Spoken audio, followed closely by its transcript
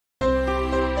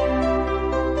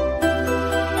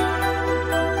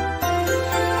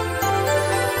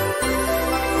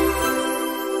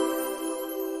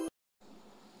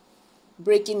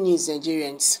Breaking news,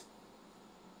 Nigerians.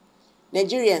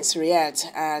 Nigerians react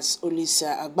as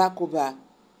Olisa Agbakoba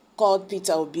called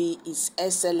Peter Obi his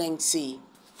Excellency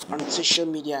on social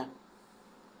media.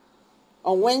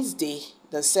 On Wednesday,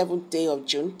 the 7th day of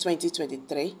June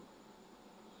 2023,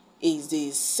 is the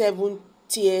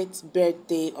 70th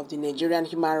birthday of the Nigerian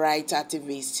human rights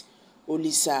activist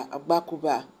Olisa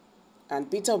Agbakoba,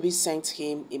 and Peter Obi sent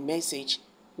him a message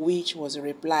which was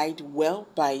replied well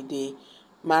by the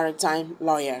maritime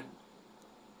lawyer.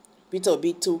 Peter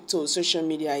Obi took to social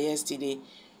media yesterday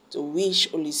to wish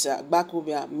Olisa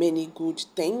Agbakoba many good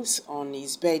things on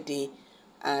his birthday,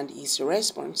 and his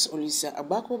response, Olisa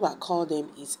Agbakoba called him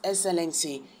his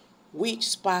Excellency, which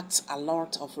sparked a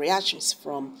lot of reactions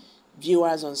from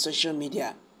viewers on social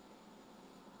media.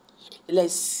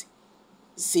 Let's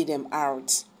see them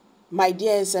out. My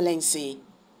dear Excellency,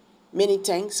 many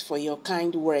thanks for your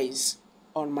kind words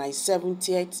on my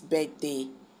 70th birthday.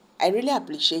 I really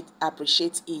appreciate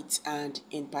it, and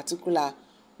in particular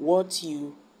what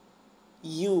you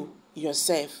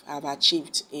yourself have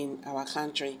achieved in our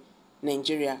country,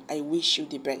 Nigeria. I wish you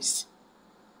the best.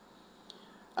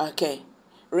 Okay,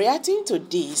 reacting to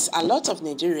this, a lot of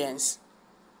Nigerian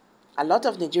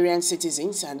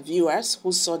citizens and viewers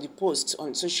who saw the post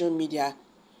on social media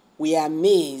were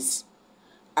amazed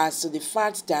as to the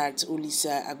fact that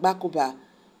Olisa Agbakoba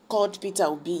called Peter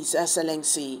Obi his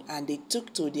Excellency, and they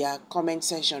took to their comment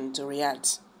section to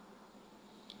react.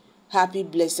 Happy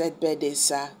blessed birthday,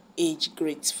 sir. Age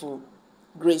graceful.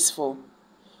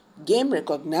 Game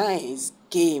recognized.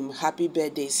 Game. Happy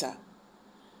birthday, sir.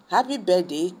 Happy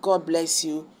birthday. God bless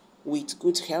you with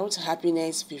good health,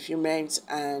 happiness, fulfillment,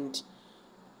 and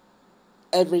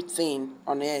everything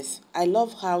on earth. I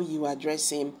love how you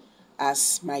address him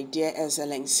as my dear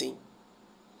Excellency.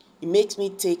 It makes me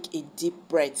take a deep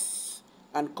breath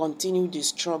and continue the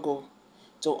struggle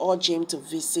to urge him to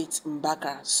visit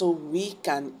Mbaka so we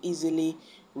can easily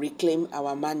reclaim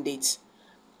our mandate.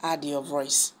 Add your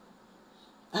voice.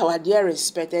 Our dear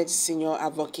respected senior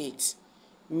advocate,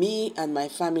 me and my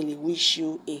family wish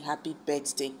you a happy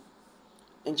birthday.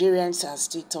 Nigerians are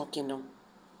still talking now.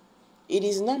 It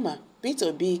is normal. Peter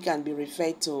Obi can be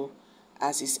referred to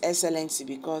as His Excellency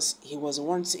because he was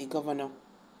once a governor.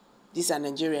 These are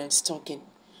Nigerians talking.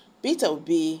 Peter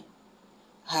Obi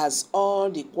has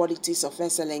all the qualities of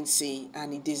excellency,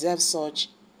 and he deserves such,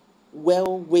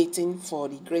 well waiting for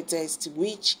the greatest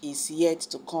which is yet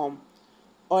to come.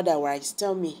 Otherwise,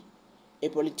 tell me, a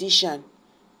politician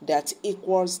that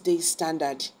equals this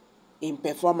standard in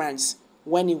performance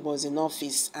when he was in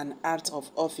office and out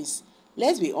of office.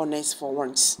 Let's be honest for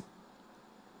once.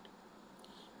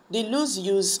 The loose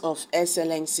use of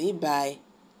excellency by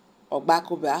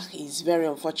Agbakoba is very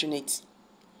unfortunate.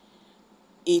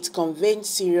 It conveys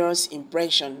serious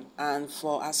impression, and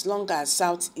for as long as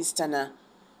Southeasterner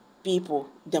people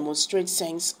demonstrate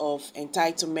sense of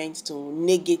entitlement to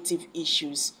negative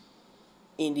issues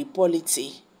in the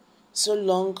polity, so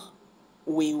long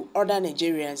will other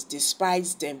Nigerians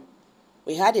despise them.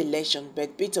 We had election,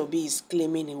 but Peter Obi is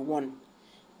claiming he won.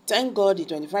 Thank God the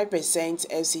 25%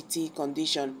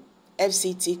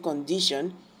 FCT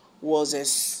condition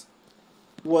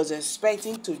was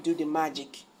expecting to do the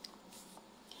magic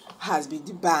has been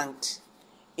debunked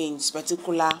in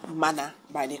particular manner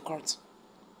by the court.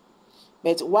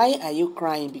 But why are you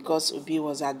crying because Obi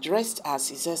was addressed as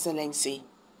His Excellency?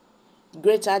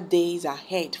 Greater days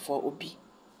ahead for Obi.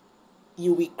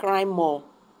 You will cry more.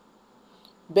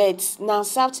 But now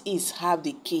Southeast have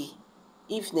the key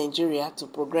if Nigeria to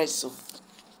progress so.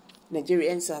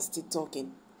 Nigerians are still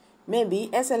talking. Maybe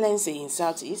Excellency in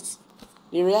Southeast.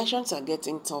 The reactions are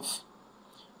getting tough.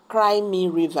 Cry me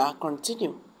river,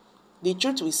 continue. The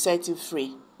truth will set you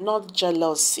free, not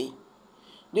jealousy.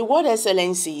 The word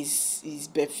excellency is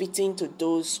befitting to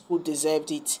those who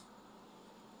deserved it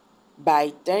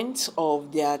by dint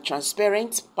of their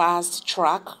transparent past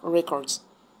track records,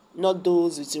 not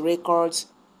those with records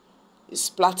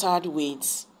splattered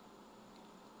with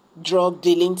drug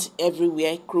dealing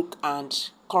everywhere, crook and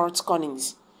court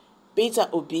connings. Peter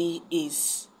Obi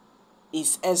is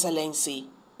His Excellency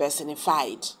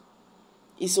personified.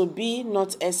 Is Obi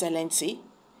not Excellency?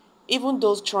 Even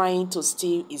those trying to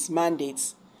steal his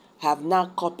mandates have now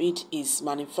copied his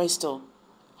manifesto.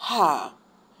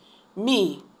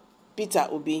 Me, Peter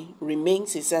Obi,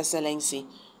 remains His Excellency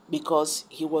because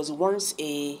he was once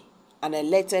an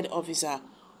elected officer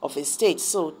of a state,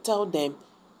 so tell them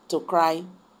to cry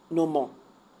no more.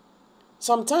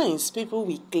 Sometimes people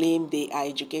will claim they are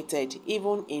educated,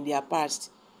 even in their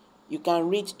past. You can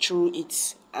read through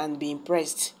it and be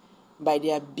impressed by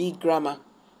their big grammar.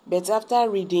 But after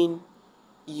reading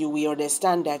you will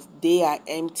understand that they are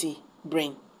empty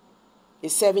brain. A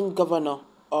serving governor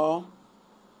or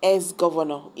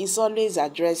ex-governor is always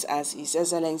addressed as His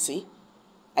Excellency.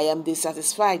 I am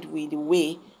dissatisfied with the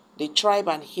way the tribe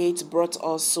and hate brought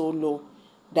us so low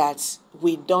that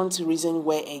we don't reason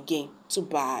well again. Too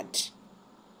bad.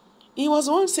 He was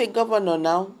once a governor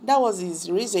now. That was his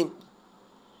reason.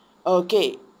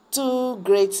 Okay, two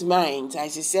great minds. I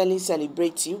sincerely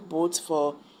celebrate you both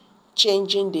for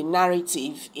changing the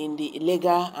narrative in the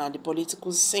legal and the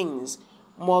political scenes.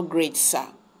 More great, sir.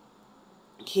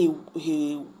 He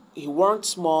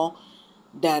wants more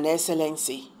than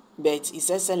Excellency, but His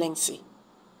Excellency,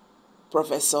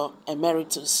 Professor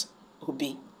Emeritus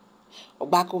Obi.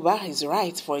 Agbakoba is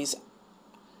right for his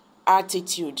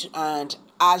attitude and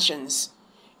actions.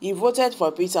 He voted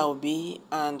for Peter Obi,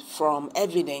 and from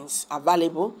evidence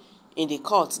available in the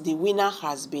court, the winner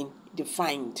has been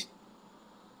defined.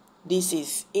 This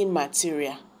is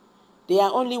immaterial. They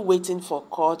are only waiting for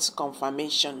court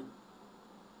confirmation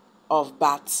of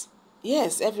that.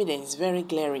 Yes, evidence very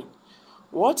glaring.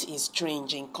 What is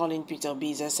strange in calling Peter Obi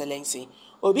His Excellency?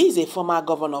 Obi is a former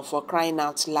governor, for crying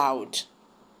out loud.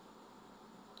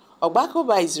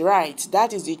 Agbakoba is right.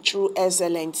 That is the true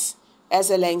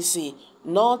excellency,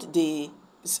 not the...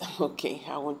 Okay,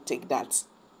 I won't take that.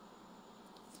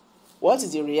 What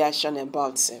is the reaction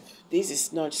about self? This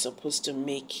is not supposed to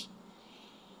make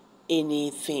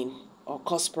anything or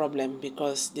cause problem,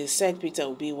 because they said Peter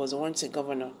Obi was once a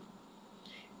governor.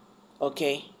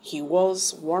 Okay, he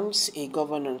was once a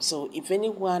governor. So if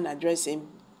anyone address him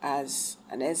as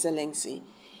an excellency,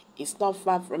 it's not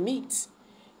far from it.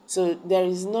 So there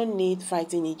is no need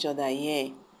fighting each other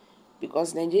here,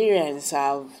 because Nigerians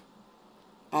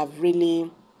have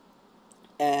really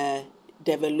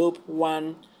developed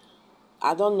one,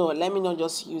 I don't know, let me not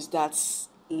just use that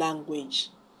language.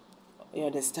 You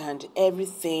understand?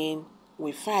 Everything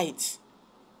we fight.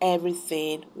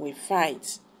 Everything we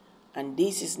fight. And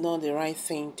this is not the right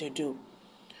thing to do.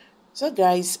 So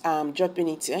guys, I'm dropping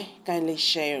it. Kindly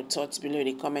share your thoughts below in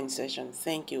the comment section.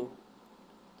 Thank you.